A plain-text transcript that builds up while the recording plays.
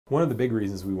One of the big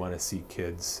reasons we want to see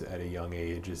kids at a young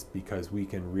age is because we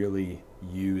can really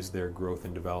use their growth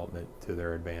and development to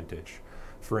their advantage.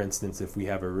 For instance, if we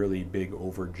have a really big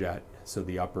overjet, so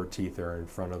the upper teeth are in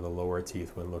front of the lower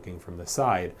teeth when looking from the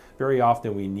side, very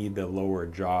often we need the lower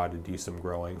jaw to do some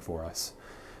growing for us.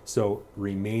 So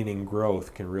remaining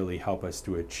growth can really help us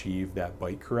to achieve that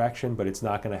bite correction, but it's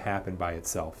not going to happen by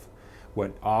itself.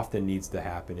 What often needs to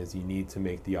happen is you need to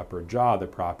make the upper jaw the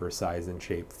proper size and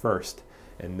shape first,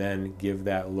 and then give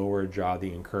that lower jaw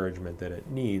the encouragement that it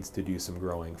needs to do some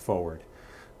growing forward.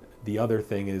 The other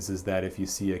thing is that if you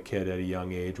see a kid at a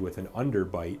young age with an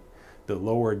underbite, the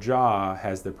lower jaw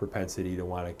has the propensity to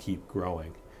want to keep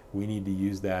growing. We need to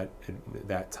use that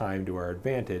time to our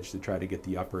advantage to try to get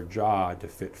the upper jaw to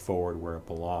fit forward where it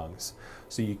belongs.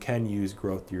 So you can use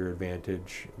growth to your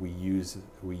advantage. We use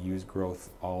growth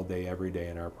all day, every day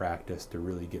in our practice to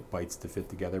really get bites to fit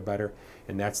together better.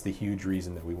 And that's the huge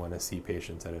reason that we want to see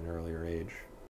patients at an earlier age.